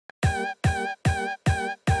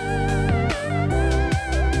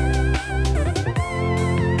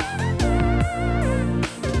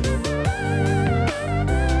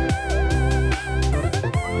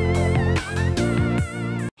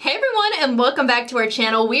welcome back to our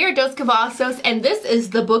channel. We are Dos Cavazos, and this is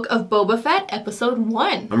the Book of Boba Fett, Episode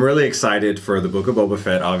 1. I'm really excited for the Book of Boba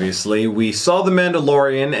Fett, obviously. We saw The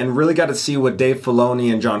Mandalorian and really got to see what Dave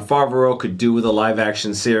Filoni and Jon Favreau could do with a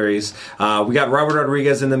live-action series. We got Robert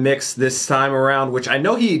Rodriguez in the mix this time around, which I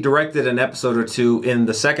know he directed an episode or two in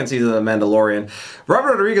the second season of The Mandalorian.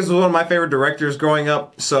 Robert Rodriguez was one of my favorite directors growing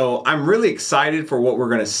up, so I'm really excited for what we're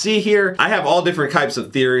going to see here. I have all different types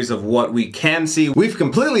of theories of what we can see. We've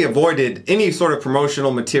completely avoided any sort of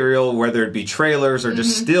promotional material, whether it be trailers or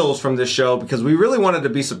just stills from this show, because we really wanted to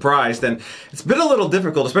be surprised, and it's been a little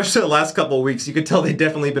difficult, especially the last couple of weeks. You could tell they've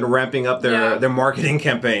definitely been ramping up their marketing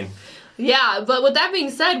campaign. Yeah, but with that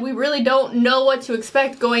being said, we really don't know what to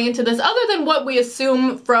expect going into this other than what we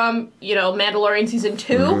assume from, you know, Mandalorian Season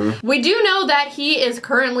 2. We do know that he is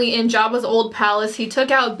currently in Jabba's old palace. He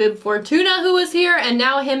took out Bib Fortuna, who was here, and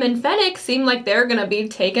now him and Fennec seem like they're gonna be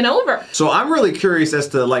taken over. So I'm really curious as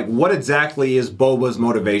to, like, what exactly is Boba's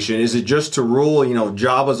motivation? Is it just to rule, you know,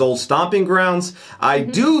 Jabba's old stomping grounds? I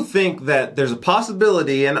do think that there's a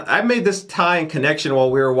possibility, and I made this tie and connection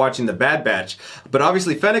while we were watching The Bad Batch, but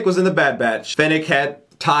obviously Fennec was in The Bad Batch. Fennec had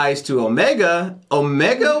ties to Omega.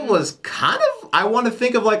 Omega was kind of, I want to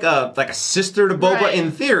think of like a sister to Boba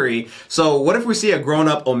in theory. So what if we see a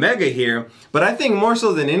grown-up Omega here? But I think more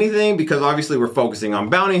so than anything, because obviously we're focusing on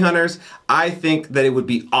bounty hunters, I think that it would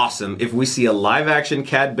be awesome if we see a live-action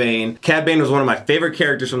Cad Bane. Cad Bane was one of my favorite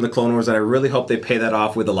characters from the Clone Wars, and I really hope they pay that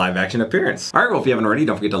off with a live-action appearance. Alright, well, if you haven't already,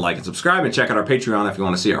 don't forget to like and subscribe, and check out our Patreon if you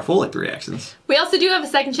want to see our full length reactions. We also do have a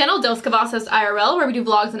second channel, Dos Cavazos IRL, where we do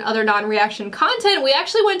vlogs and other non-reaction content. We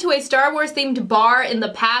actually went to a Star Wars-themed bar in the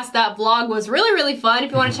past. That vlog was really, really fun.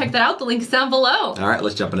 If you want to check that out, the link is down below. Alright,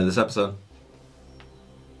 let's jump into this episode.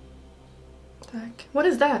 What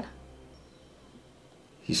is that?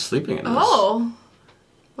 He's sleeping in this. Oh.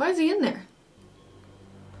 Why is he in there?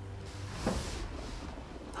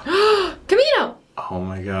 Camino! Oh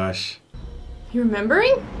my gosh. You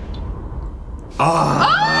remembering?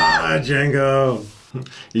 Ah, Django!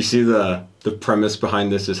 You see the premise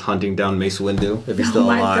behind this is hunting down Mace Windu if he's still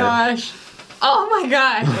alive. Oh my gosh. Oh my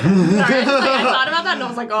gosh. Sorry, I thought about that and I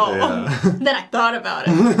was like, oh. Yeah. Then I thought about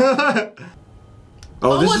it.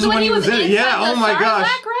 Oh, this is when he was in it. Yeah, oh my gosh.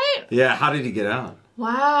 Right? Yeah, how did he get out?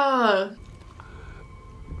 Wow.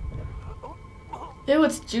 Ew,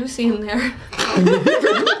 it's juicy in there.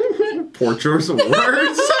 Poor choice of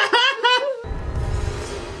words.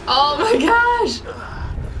 Oh my gosh.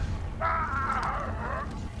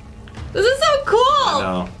 This is so cool. I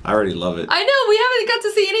know. I already love it. I know. We haven't got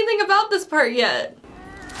to see anything about this part yet.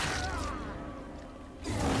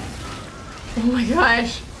 Oh my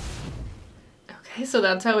gosh. Okay, so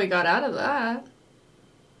that's how we got out of that.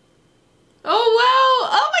 Oh wow!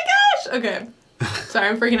 Oh my gosh! Okay. Sorry,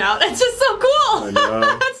 I'm freaking out. It's just so cool! I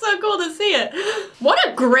know. It's so cool to see it. What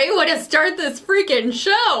a great way to start this freaking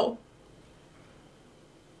show!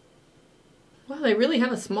 Wow, they really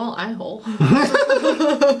have a small eye hole.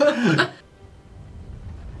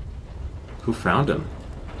 Who found him?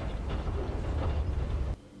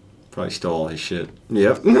 Probably stole all his shit.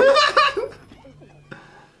 Yep.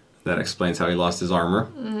 That explains how he lost his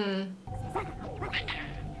armor.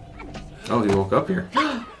 Oh, he woke up here.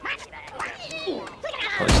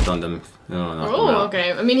 Probably stunned him. Oh,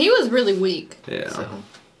 okay. I mean, he was really weak. Yeah. So.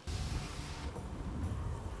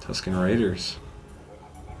 Tusken Raiders.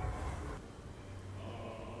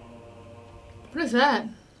 What is that?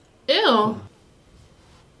 Ew.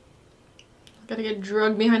 Gotta get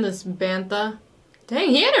drugged behind this bantha. Dang,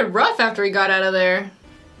 he had it rough after he got out of there.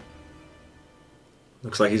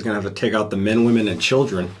 Looks like he's gonna have to take out the men, women, and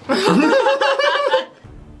children.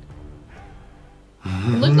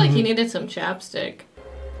 It looked like he needed some chapstick.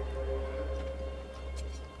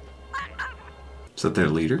 Is that their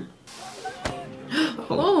leader?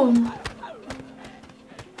 Oh.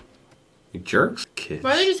 You jerks. Kids.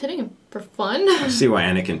 Why are they just hitting him? For fun? I see why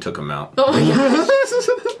Anakin took him out. Oh my gosh.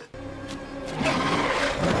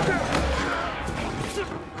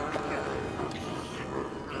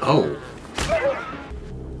 Oh.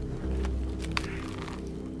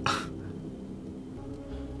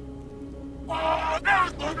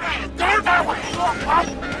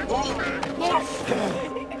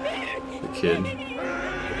 The kid.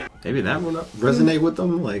 Maybe that would resonate with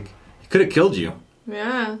them. Like, he could have killed you.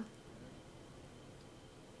 Yeah.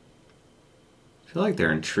 I feel like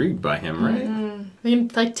they're intrigued by him, right? They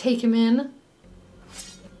can, like, take him in.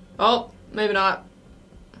 Oh, maybe not.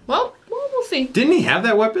 Well, we'll see. Didn't he have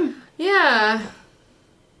that weapon? Yeah.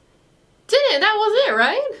 Didn't it? That was it,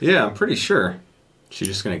 right? Yeah, I'm pretty sure. She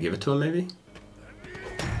just gonna give it to him, maybe?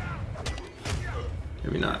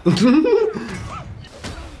 Maybe not.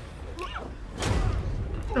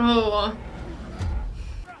 Oh.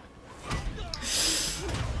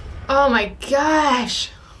 Oh my gosh.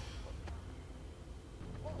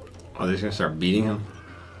 Oh, they're gonna start beating him?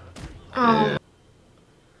 Oh. Yeah.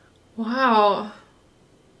 Wow.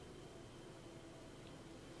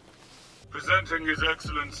 Presenting His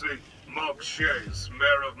Excellency, Mark Shays,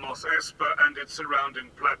 Mayor of Mos Espa and its surrounding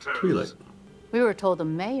plateaus. Twi'lek. We were told the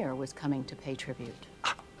mayor was coming to pay tribute.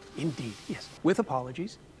 Indeed, yes. With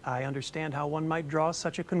apologies. I understand how one might draw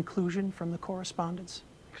such a conclusion from the correspondence.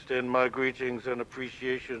 Extend my greetings and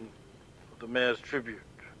appreciation of the mayor's tribute.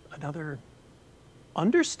 Another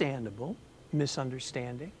understandable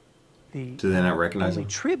misunderstanding. The Do they not recognize only him?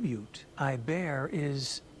 tribute I bear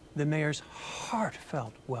is the mayor's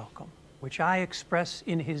heartfelt welcome, which I express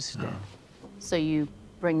in his stead. So you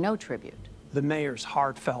bring no tribute. The mayor's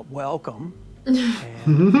heartfelt welcome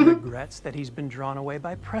and regrets that he's been drawn away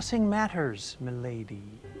by pressing matters, milady.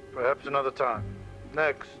 Perhaps another time.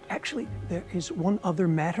 Next. Actually, there is one other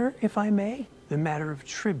matter, if I may. The matter of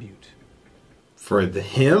tribute. For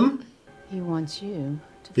him? He wants you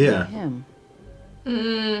to pay Yeah. him.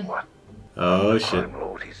 What? Oh shit. I'm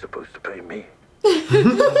Lord, he's supposed to pay me.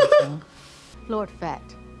 Lord Fett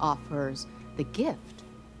offers the gift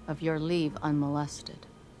of your leave unmolested.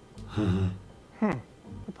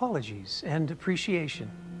 Apologies and appreciation.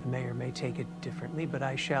 The mayor may take it differently, but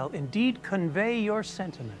I shall indeed convey your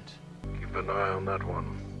sentiment. Keep an eye on that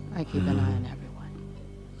one. I keep an eye on everyone.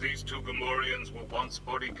 These two Gamorreans were once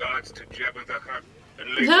bodyguards to Jabba the Hutt and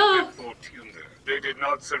later Yeah. with fortune there. They did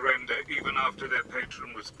not surrender even after their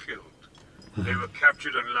patron was killed. They were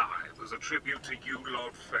captured alive as a tribute to you,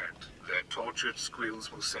 Lord Fett. Their tortured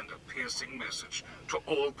squeals will send a piercing message to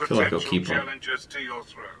all feel like I'll potential keep 'em. challengers to your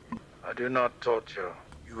throne. I do not torture.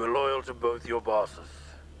 You were loyal to both your bosses.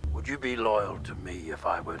 Would you be loyal to me if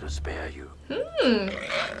I were to spare you?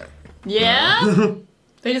 Yeah?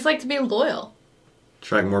 They just like to be loyal.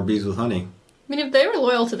 Attract more bees with honey. I mean, if they were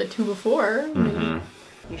loyal to the two before. I mean,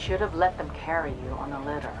 You should have let them carry you on a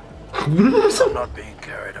litter. I'm not being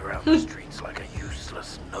carried around the streets like a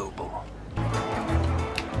useless noble.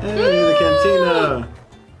 Hey, the cantina!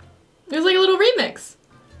 it was like a little remix.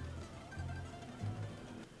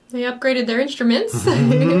 They upgraded their instruments.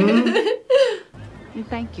 And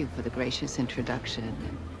thank you for the gracious introduction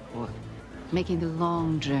and for making the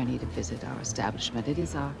long journey to visit our establishment. It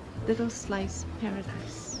is our little slice of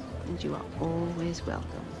paradise, and you are always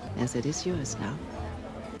welcome, as it is yours now.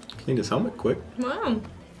 Cleaned his helmet quick. Wow.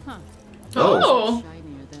 Huh. Oh.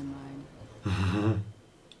 Shinier than mine.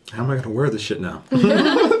 How am I gonna wear this shit now?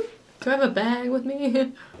 Do I have a bag with me?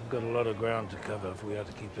 We've got a lot of ground to cover if we are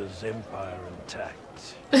to keep his empire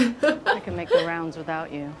intact. I can make the rounds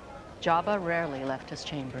without you. Jabba rarely left his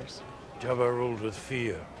chambers. Jabba ruled with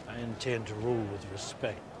fear. I intend to rule with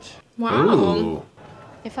respect. Wow. Ooh.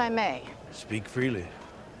 If I may, Speak freely.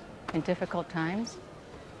 in difficult times,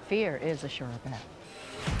 fear is a sure bet.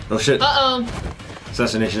 Oh shit. Uh-oh.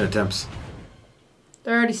 Assassination attempts.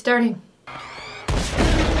 They're already starting.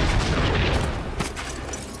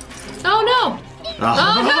 Oh no!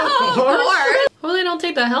 Oh no! Of course! Well, they don't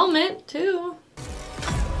take the helmet, too.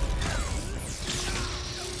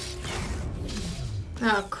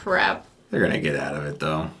 Oh, crap. They're gonna get out of it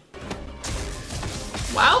though.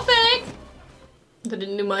 Wow, Fennec! That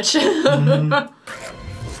didn't do much.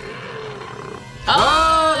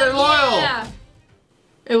 Oh, they're loyal! Yeah.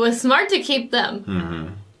 It was smart to keep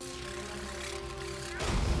them.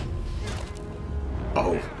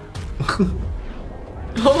 Oh.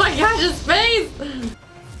 Oh my gosh, his face!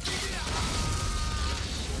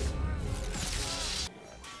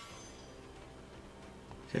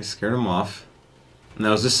 Okay, scared him off.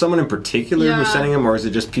 Now, is this someone in particular Yeah. who's sending him, or is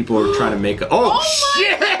it just people who are trying to make a... Oh,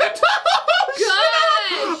 shit! Gosh!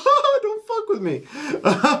 Don't fuck with me.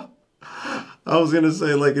 I was gonna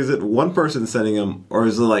say, like, is it one person sending him, or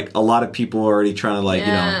is it, like, a lot of people already trying to, like, you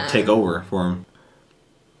know, take over for him?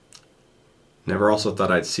 Never also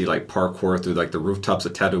thought I'd see, like, parkour through, like, the rooftops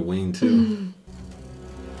of Tatooine, too.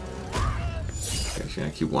 Okay, she's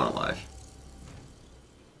gonna keep one alive.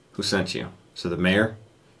 Who sent you? So the mayor?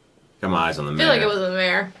 Got my eyes on the I mayor. feel like it was a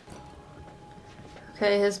mare.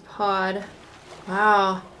 Okay, his pod.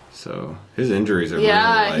 Wow. So his injuries are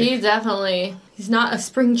Yeah, really, like... he definitely... He's not a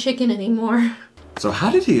spring chicken anymore. So how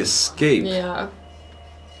did he escape? Yeah.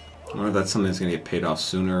 I wonder if that's something that's gonna get paid off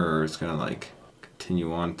sooner, or it's gonna, like,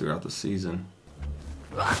 continue on throughout the season.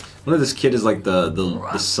 I wonder if this kid is like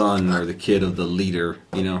the son or the kid of the leader,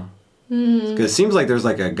 you know? Because it seems like there's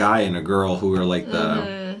like a guy and a girl who are like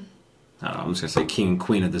the... I don't know, I'm just gonna say king and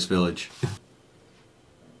queen of this village.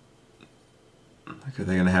 Like, are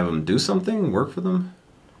they gonna have him do something? Work for them?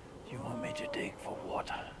 You want me to dig for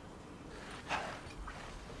water.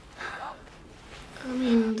 I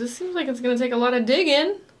mean, this seems like it's gonna take a lot of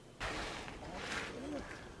digging.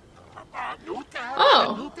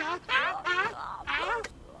 Oh.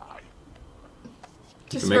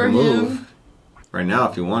 Just Make for a him. move. Right now,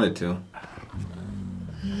 if you wanted to.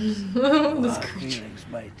 This creature. Feelings,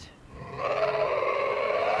 mate.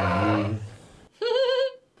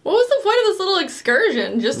 What was the point of this little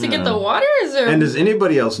excursion? Just to get the waters? Or? And does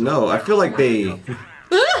anybody else know? I feel like they...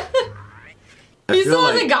 He still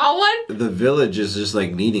hasn't got one? The village is just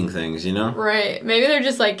like needing things, you know? Right. Maybe they're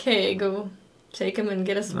just like, hey, go take him and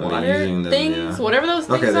get us Oh, water using them, things. yeah. Whatever those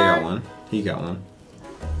things Okay, they are. got one. He got one.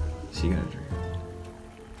 Is he gonna drink?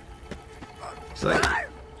 It's like...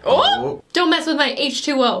 Oh! Don't mess with my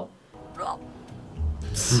H2O.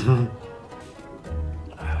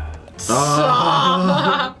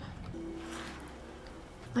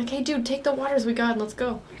 Like, hey, dude, take the waters we got and let's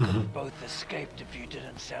go. We could have both escaped if you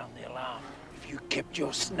didn't sound the alarm. If you kept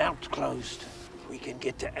your snout closed, we can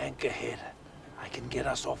get to Anchorhead. I can get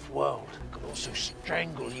us off-world. I could also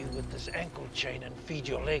strangle you with this ankle chain and feed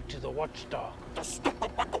your leg to the watchdog.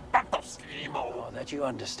 Oh, that you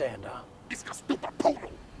understand, huh?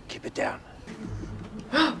 Keep it down.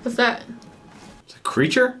 What's that? It's a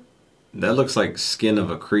creature? That looks like skin of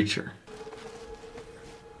a creature.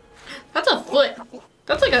 That's a foot.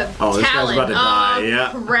 That's like a Oh, this guy's talon. about to die,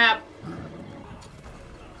 yeah. Crap.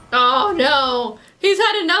 Oh no. He's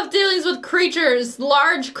had enough dealings with creatures.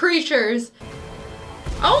 Large creatures.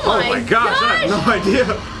 Oh my, gosh, I have no idea.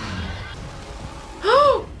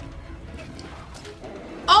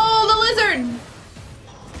 Oh, the lizard.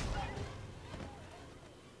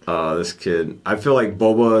 This kid. I feel like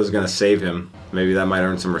Boba is gonna save him. Maybe that might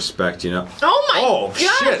earn some respect, you know? Oh my Oh,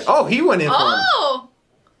 gosh. shit. Oh, he went in for him. Oh.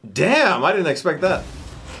 Damn, I didn't expect that.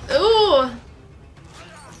 Ooh.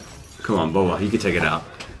 Come on, Boba, you can take it out.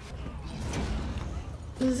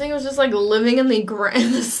 This thing was just like living in the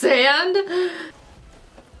in the sand.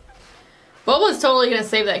 Boba's totally gonna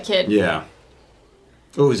save that kid. Yeah.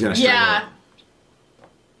 Oh, he's gonna strangle Yeah. it.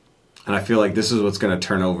 And I feel like this is what's gonna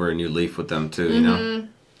turn over a new leaf with them too, you know?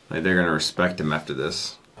 Like they're gonna respect him after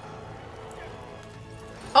this.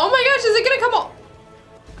 Oh my gosh, is it gonna come off?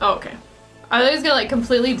 Oh, okay. I thought he was gonna like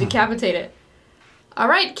completely decapitate it.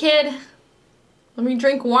 Alright, kid. Let me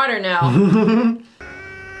drink water now.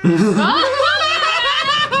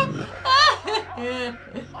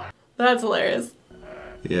 That's hilarious.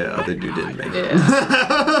 Yeah, other dude didn't make it.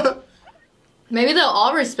 Yeah. Maybe they'll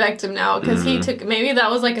all respect him now because he took. Maybe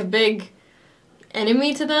that was like a big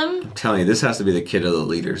enemy to them. I'm telling you, this has to be the kid of the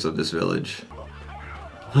leaders of this village.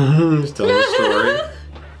 Just telling the story.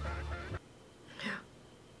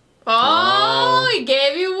 Oh, he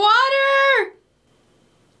gave you water!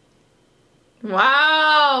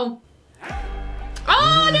 Wow.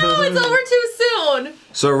 Oh no, it's over too soon!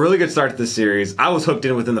 So a really good start to this series. I was hooked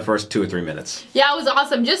in within the first 2 or 3 minutes. Yeah, it was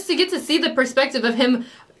awesome. Just to get to see the perspective of him,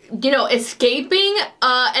 you know, escaping,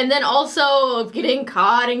 and then also getting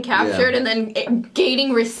caught and captured, and then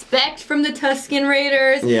gaining respect from the Tusken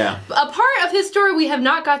Raiders. Yeah. A part of his story we have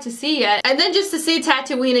not got to see yet. And then just to see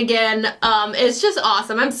Tatooine again, it's just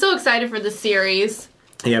awesome. I'm so excited for this series.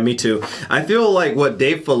 Yeah, me too. I feel like what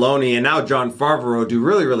Dave Filoni and now Jon Favreau do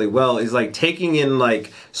really, really well is like taking in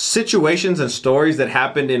like situations and stories that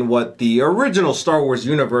happened in what the original Star Wars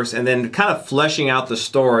universe and then kind of fleshing out the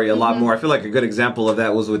story a lot more. I feel like a good example of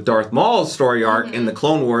that was with Darth Maul's story arc in the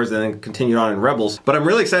Clone Wars and then continued on in Rebels. But I'm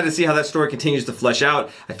really excited to see how that story continues to flesh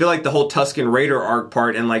out. I feel like the whole Tusken Raider arc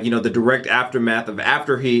part and like, you know, the direct aftermath of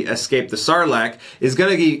after he escaped the Sarlacc is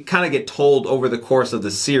going to kind of get told over the course of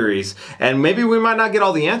the series. And maybe we might not get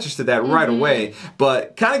all the answers to that right away,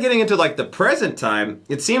 but kind of getting into like the present time,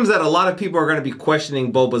 it seems that a lot of people are going to be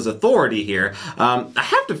questioning Boba's authority here. I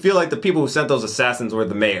have to feel like the people who sent those assassins were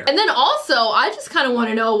the mayor. And then also, I just kind of want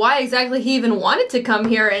to know why exactly he even wanted to come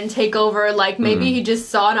here and take over. Like, maybe he just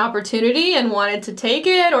saw an opportunity and wanted to take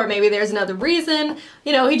it, or maybe there's another reason.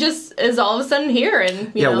 You know, he just is all of a sudden here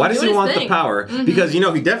and, you know, why does he doing his want thing. the power? Because, you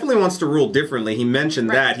know, he definitely wants to rule differently. He mentioned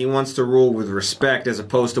that. He wants to rule with respect as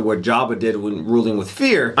opposed to what Jabba did when ruling with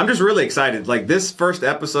fear. I'm just really excited. Like, this first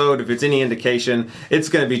episode, if it's any indication, it's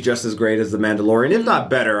going to be just as great as The Mandalorian, if not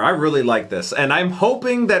better. I really like this. And I'm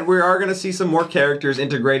hoping that we are going to see some more characters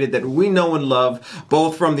integrated that we know and love,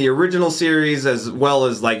 both from the original series as well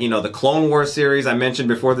as, like, you know, the Clone Wars series. I mentioned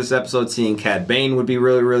before this episode, seeing Cad Bane would be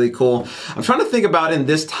really, really cool. I'm trying to think about in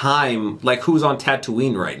this time, like, who's on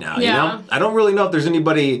Tatooine right now, you know? I don't really know if there's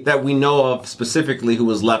anybody that we know of specifically who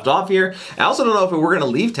was left off here. I also don't know if we're going to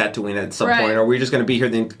leave Tatooine at some point, or we're just going to be here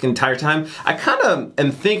the entire time. I kind of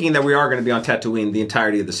am thinking that we are going to be on Tatooine the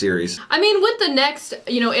entirety of the series. I mean, with the next,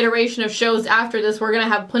 iteration of shows after this, we're going to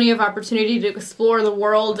have plenty of opportunity to explore the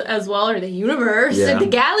world as well, or the universe, the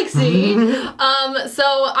galaxy.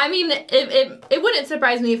 So, I mean, it wouldn't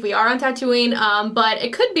surprise me if we are on Tatooine, but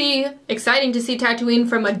it could be exciting to see Tatooine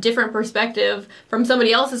from a different perspective, from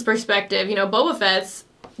somebody else's perspective, Boba Fett's,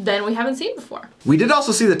 than we haven't seen before. We did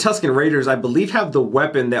also see the Tusken Raiders, I believe, have the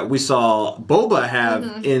weapon that we saw Boba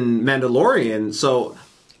have in Mandalorian. So,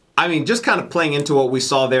 I mean, just kind of playing into what we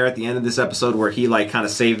saw there at the end of this episode where he, like, kind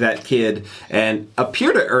of saved that kid and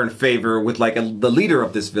appeared to earn favor with, like, the leader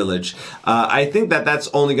of this village. I think that that's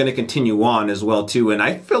only going to continue on as well, too. And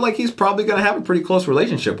I feel like he's probably going to have a pretty close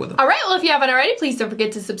relationship with him. All right, well, if you haven't already, please don't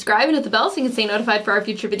forget to subscribe and hit the bell so you can stay notified for our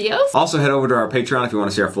future videos. Also, head over to our Patreon if you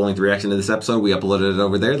want to see our full-length reaction to this episode. We uploaded it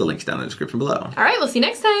over there. The link's down in the description below. All right, we'll see you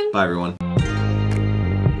next time. Bye, everyone.